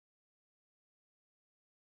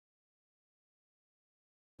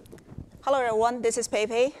Hello, everyone. This is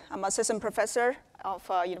Peipei. I'm assistant professor of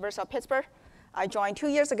University of Pittsburgh. I joined 2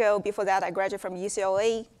 years ago. Before that, I graduated from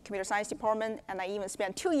UCLA Computer Science Department, and I even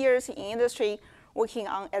spent 2 years in industry working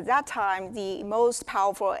on, at that time, the most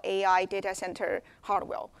powerful AI data center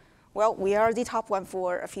hardware. Well, we are the top one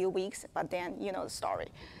for a few weeks, but then you know the story.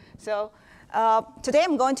 So today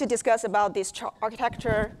I'm going to discuss about these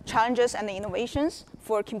architecture challenges and the innovations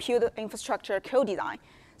for computer infrastructure co-design.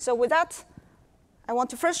 So with that, I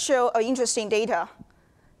want to first show interesting data.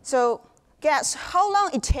 So guess how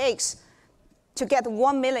long it takes to get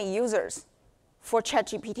 1 million users for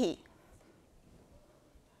ChatGPT?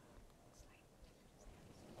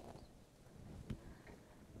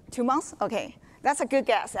 Two months? OK, that's a good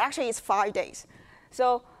guess. Actually, it's 5 days.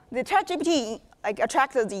 So the ChatGPT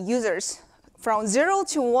attracted the users from 0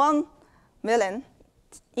 to 1 million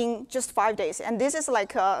in just 5 days. And this is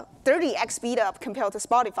like a 30x speed up compared to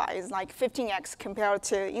Spotify. It's like 15x compared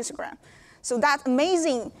to Instagram. So that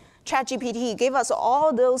amazing ChatGPT gave us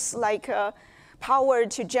all those power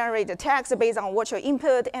to generate the text based on what you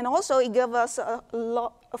input. And also, it gave us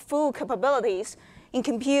full capabilities in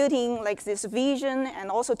computing like this vision and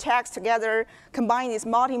also text together, combine these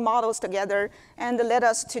multi-models together, and let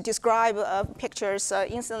us to describe pictures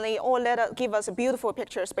instantly, or give us beautiful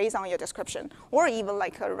pictures based on your description, or even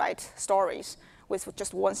write stories with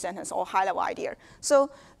just one sentence or high-level idea. So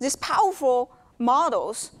these powerful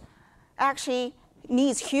models actually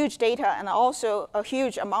needs huge data and also a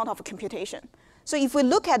huge amount of computation. So if we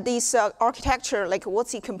look at this architecture, like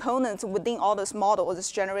what's the components within all this model,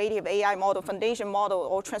 this generative AI model, foundation model,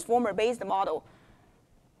 or transformer-based model,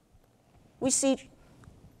 we see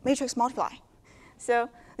matrix multiply. So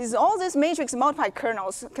this is all these matrix multiply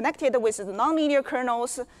kernels connected with the nonlinear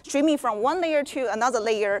kernels, streaming from one layer to another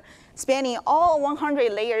layer, spanning all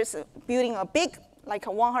 100 layers, building a big, like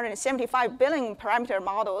 175 billion parameter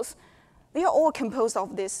models. They are all composed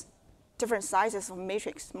of these different sizes of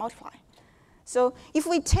matrix multiply. So if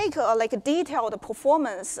we take a detailed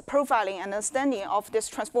performance profiling and understanding of this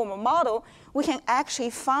transformer model, we can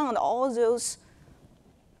actually find all those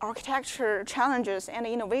architecture challenges and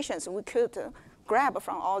innovations we could grab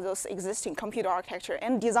from all those existing computer architecture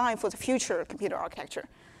and design for the future computer architecture.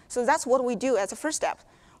 So that's what we do as a first step.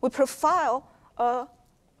 We profile a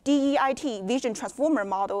DEIT, vision transformer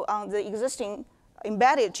model, on the existing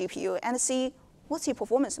embedded GPU and see what's the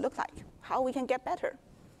performance look like, how we can get better.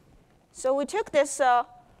 So we took this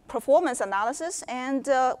performance analysis and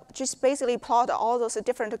just basically plot all those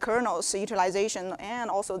different kernels utilization and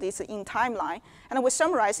also this in timeline, and we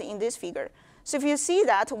summarize it in this figure. So if you see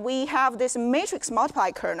that we have this matrix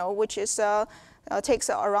multiply kernel, which is takes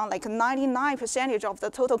around 99% of the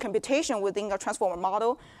total computation within a transformer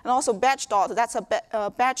model, and also batch dot, that's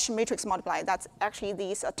a batch matrix multiply. That's actually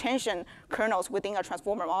these attention kernels within a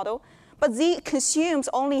transformer model, but they consumes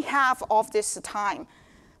only half of this time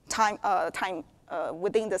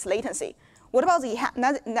within this latency. What about the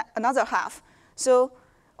another half? So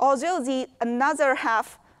although the another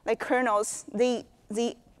half kernels, they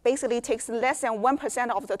basically takes less than 1%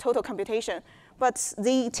 of the total computation, but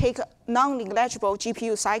they take non-negligible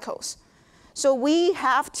GPU cycles. So we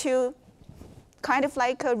have to kind of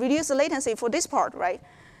reduce the latency for this part, right?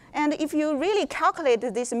 And if you really calculate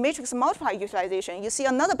this matrix multiply utilization, you see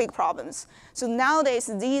another big problems. So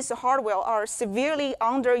nowadays, these hardware are severely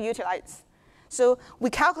underutilized. So we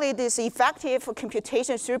calculate this effective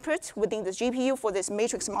computation throughput within the GPU for this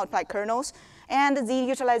matrix multiply kernels, and the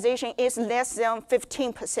utilization is less than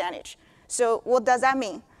 15%. So what does that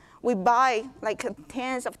mean? We buy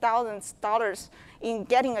tens of thousands of dollars in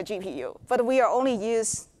getting a GPU, but we are only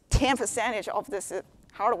use 10% of this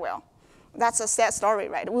hardware. That's a sad story,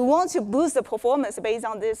 right? We want to boost the performance based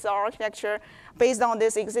on this architecture, based on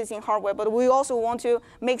this existing hardware, but we also want to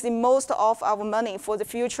make the most of our money for the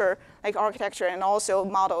future architecture and also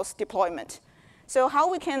models deployment. So how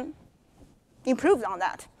we can improve on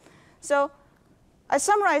that? So I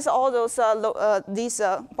summarize all those these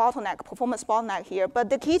performance bottleneck here, but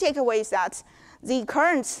the key takeaway is that the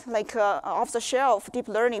current off-the-shelf deep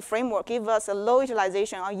learning framework gives us a low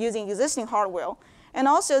utilization on using existing hardware. And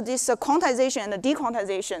also this quantization and the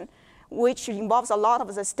dequantization, which involves a lot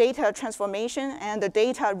of this data transformation and the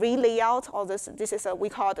data re-layout. All this is we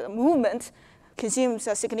call it movement, consumes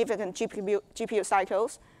significant GPU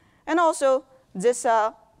cycles. And also this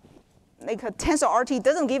TensorRT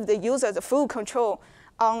doesn't give the user the full control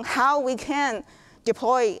on how we can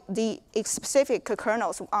deploy the specific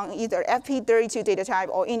kernels on either FP32 data type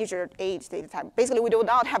or integer 8 data type. Basically, we do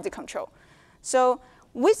not have the control. So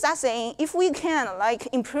with that saying, if we can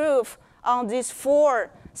improve on these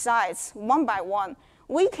 4 sides one by one,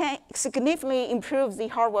 we can significantly improve the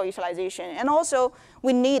hardware utilization. And also,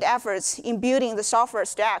 we need efforts in building the software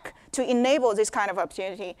stack to enable this kind of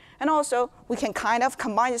opportunity. And also, we can kind of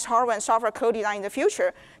combine this hardware and software co-design in the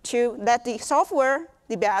future to let the software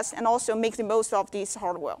the best and also make the most of this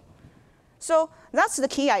hardware. So that's the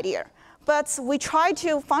key idea. But we try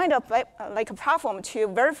to find a platform to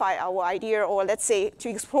verify our idea, or let's say to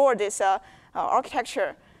explore this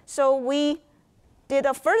architecture. So we did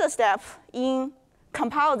a further step in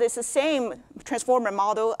compile this same transformer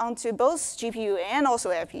model onto both GPU and also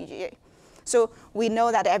FPGA. So we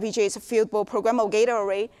know that FPGA is a fieldable programmable gate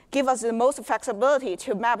array, give us the most flexibility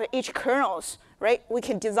to map each kernels, right? We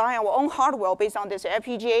can design our own hardware based on this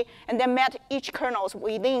FPGA and then map each kernels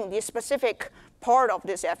within the specific part of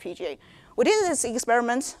this FPGA. We did this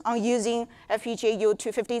experiment on using FPGA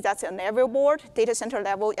U250, that's a Neville board, data center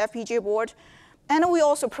level FPGA board, and we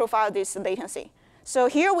also profiled this latency. So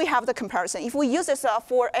here we have the comparison. If we use this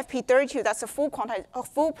for FP32, that's a full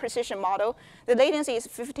precision model, the latency is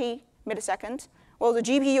 50 milliseconds. Well, the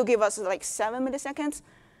GPU give us like 7 milliseconds.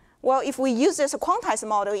 Well, if we use this quantized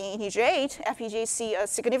model in integer 8, FPGA see a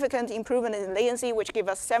significant improvement in latency, which give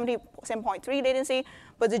us 7.3 latency,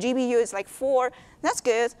 but the GPU is like 4. That's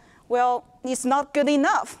good. Well, it's not good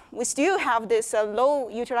enough. We still have this low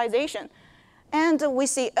utilization. And we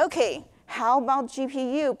see, OK, how about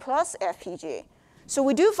GPU plus FPGA? So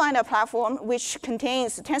we do find a platform which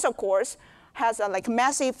contains tensor cores, has a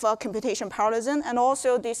massive computation parallelism, and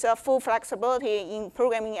also this full flexibility in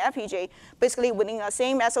programming FPGA. Basically, within the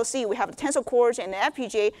same SoC, we have the tensor cores and the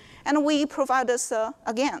FPGA, and we provide this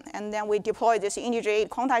again. And then we deploy this integer 8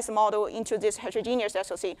 quantized model into this heterogeneous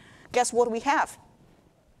SoC. Guess what we have?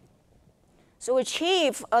 So we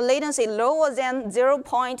achieve a latency lower than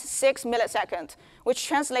 0.6 milliseconds, which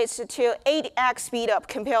translates to 8x speed up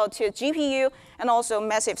compared to GPU, and also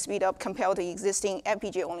massive speed up compared to existing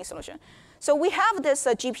FPGA-only solution. So we have this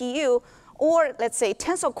GPU, or let's say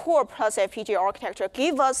tensor core plus FPGA architecture,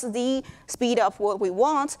 give us the speed up what we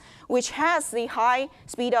want, which has the high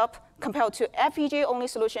speed up compared to FPGA-only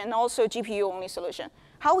solution and also GPU-only solution.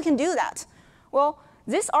 How we can do that? Well,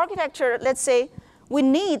 this architecture, let's say, we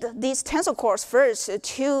need these tensor cores first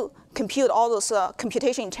to compute all those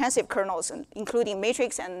computation-intensive kernels, including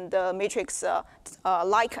matrix and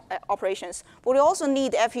matrix-like operations. But we also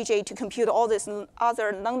need FPGA to compute all these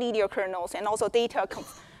other nonlinear kernels and also data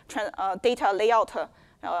layout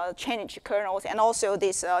change kernels, and also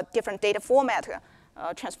this different data format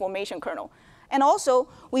transformation kernel. And also,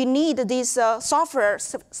 we need this software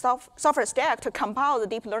stack to compile the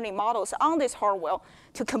deep learning models on this hardware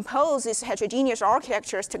to compose these heterogeneous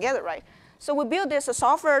architectures together, right? So we build this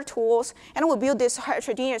software tools, and we build this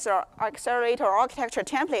heterogeneous accelerator architecture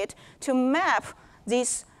template to map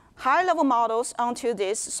these high-level models onto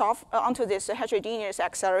this heterogeneous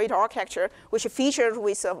accelerator architecture, which is featured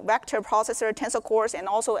with a vector processor, tensor cores, and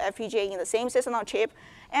also FPGA in the same system on chip.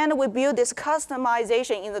 And we build this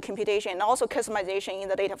customization in the computation and also customization in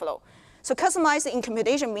the data flow. So customizing in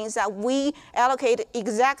computation means that we allocate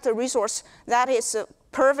exact resource that is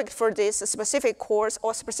perfect for this specific cores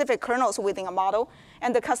or specific kernels within a model.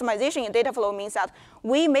 And the customization in data flow means that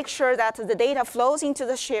we make sure that the data flows into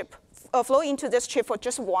the chip, this chip for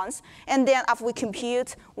just once, and then after we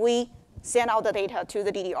compute, we send out the data to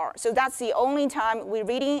the DDR. So that's the only time we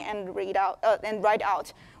reading and write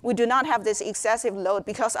out. We do not have this excessive load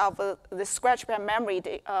because of the scratch memory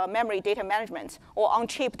data management or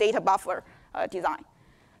on-chip data buffer design.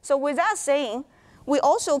 So with that saying, we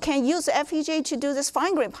also can use the FPGA to do this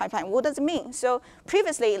fine-grained pipeline. What does it mean? So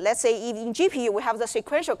previously, let's say in GPU, we have the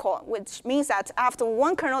sequential call, which means that after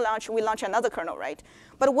one kernel launch, we launch another kernel, right?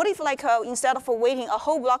 But what if instead of waiting a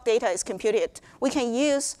whole block data is computed, we can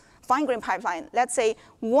use fine-grained pipeline. Let's say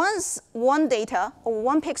once one data or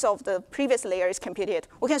one pixel of the previous layer is computed,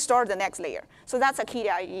 we can start the next layer. So that's a key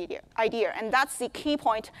idea. And that's the key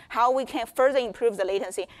point, how we can further improve the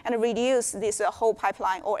latency and reduce this whole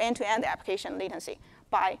pipeline or end-to-end application latency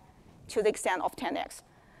to the extent of 10x.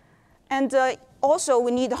 And also,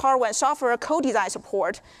 we need hardware and software co-design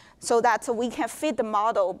support so that we can fit the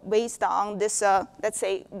model based on this, let's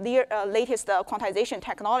say, latest quantization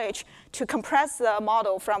technology to compress the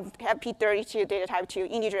model from FP32 data type to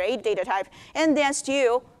integer 8 data type, and then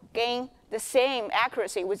still gain the same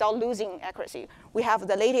accuracy without losing accuracy. We have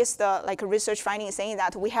the latest research findings saying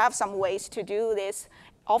that we have some ways to do this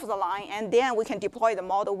off the line, and then we can deploy the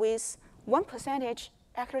model with 1%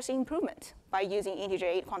 accuracy improvement by using integer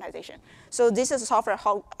 8 quantization. So this is a software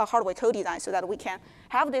hardware co-design so that we can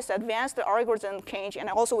have this advanced algorithm change, and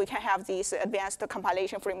also we can have this advanced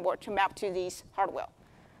compilation framework to map to these hardware.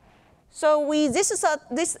 So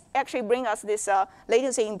this actually brings us this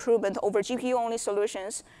latency improvement over GPU-only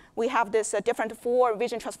solutions. We have this different 4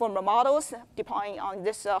 vision transformer models deploying on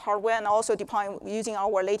this hardware and also deploying using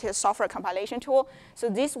our latest software compilation tool. So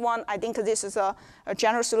this one, I think this is a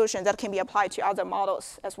general solution that can be applied to other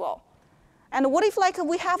models as well. And what if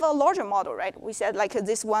we have a larger model, right? We said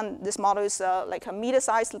this model is like a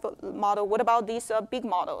mid-sized model. What about these big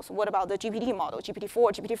models? What about the GPT model,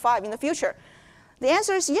 GPT-4, GPT-5 in the future? The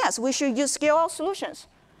answer is yes, we should use scale-out solutions.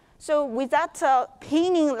 So with that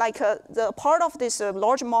pinning the part of these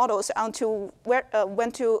large models onto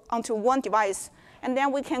one device, and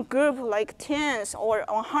then we can group tens or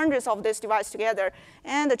hundreds of these devices together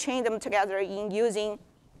and chain them together in using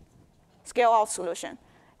scale-out solution.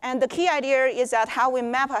 And the key idea is that how we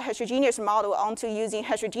map a heterogeneous model onto using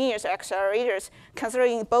heterogeneous accelerators,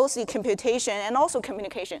 considering both the computation and also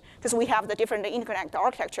communication, because we have the different interconnect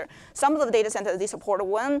architecture. Some of the data centers, they support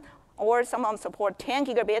 1, or some of them support 10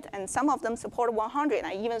 gigabit, and some of them support 100.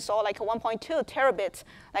 I even saw 1.2 terabit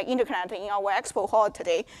interconnect in our expo hall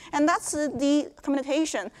today. And that's the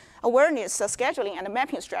communication awareness, scheduling, and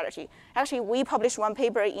mapping strategy. Actually, we published one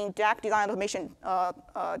paper in DAC Design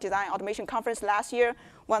Automation Conference last year,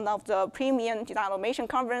 one of the premium design automation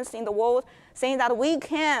conference in the world, saying that we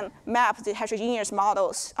can map the heterogeneous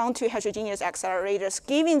models onto heterogeneous accelerators,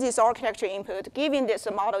 giving this architecture input, giving this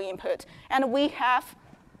model input, and we have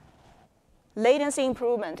latency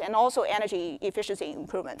improvement and also energy efficiency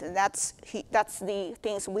improvement. And that's the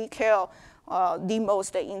things we care the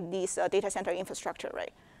most in this data center infrastructure,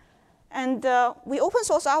 right? And we open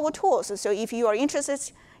source our tools. So if you are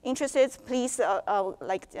interested, please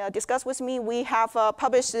discuss with me. We have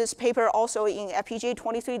published this paper also in FPGA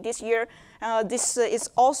 23 this year. This is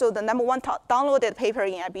also the #1 downloaded paper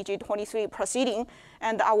in FPGA 23 proceeding.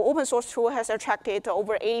 And our open source tool has attracted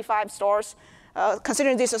over 85 stars.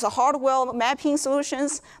 Considering this is a hardware mapping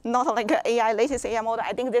solutions, not like an AI, latest AI model,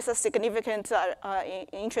 I think this is significant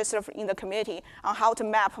interest in the community on how to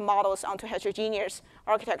map models onto heterogeneous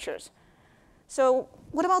architectures. So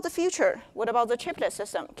what about the future? What about the chiplet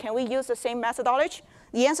system? Can we use the same methodology?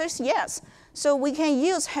 The answer is yes. So we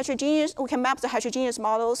can map the heterogeneous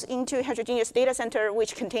models into heterogeneous data center,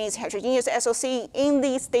 which contains heterogeneous SoC in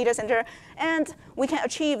this data center, and we can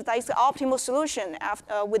achieve the optimal solution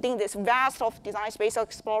within this vast of design space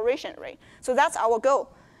exploration, right? So that's our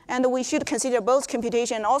goal. And we should consider both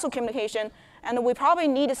computation and also communication, and we probably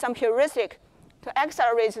need some heuristic to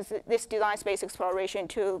accelerate this design space exploration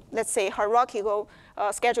to, let's say, hierarchical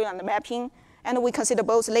scheduling and mapping. And we consider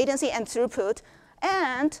both latency and throughput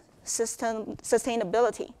and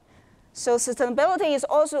sustainability. So sustainability is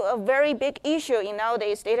also a very big issue in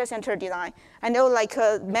nowadays data center design. I know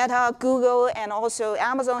Meta, Google, and also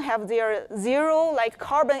Amazon have their zero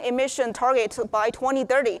carbon emission target by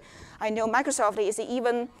 2030. I know Microsoft is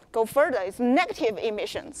even go further, it's negative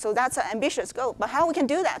emission. So that's an ambitious goal, but how we can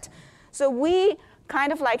do that? So we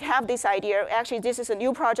kind of have this idea. Actually, this is a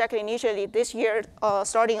new project initially this year,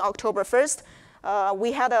 starting October 1st.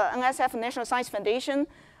 We had a NSF, National Science Foundation,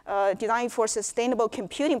 Design for Sustainable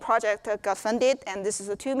Computing project got funded, and this is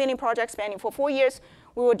a $2 million project spanning for 4 years.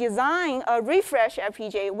 We will design a refresh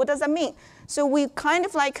FPGA. What does that mean? So we kind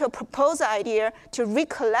of propose the idea to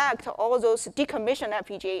recollect all those decommissioned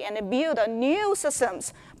FPGA and build new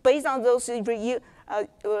systems based on those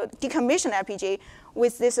decommissioned FPGA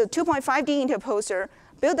with this 2.5D interposer,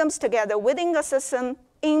 build them together within the system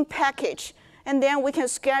in package. And then we can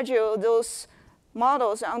schedule those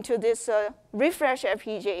models onto this refresh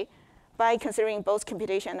FPGA by considering both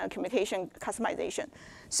computation and computation customization.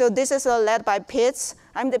 So this is led by Pitts.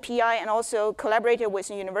 I'm the PI and also collaborated with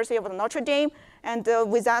the University of Notre Dame. And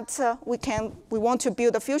with that, we want to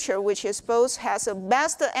build a future which is both has the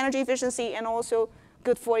best energy efficiency and also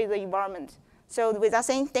good for the environment. So with that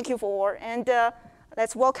saying, thank you and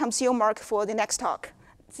let's welcome CEO Mark for the next talk.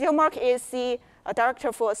 CEO Mark is the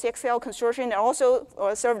director for CXL Consortium and also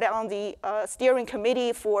served on the steering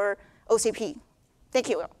committee for OCP. Thank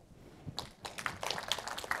you.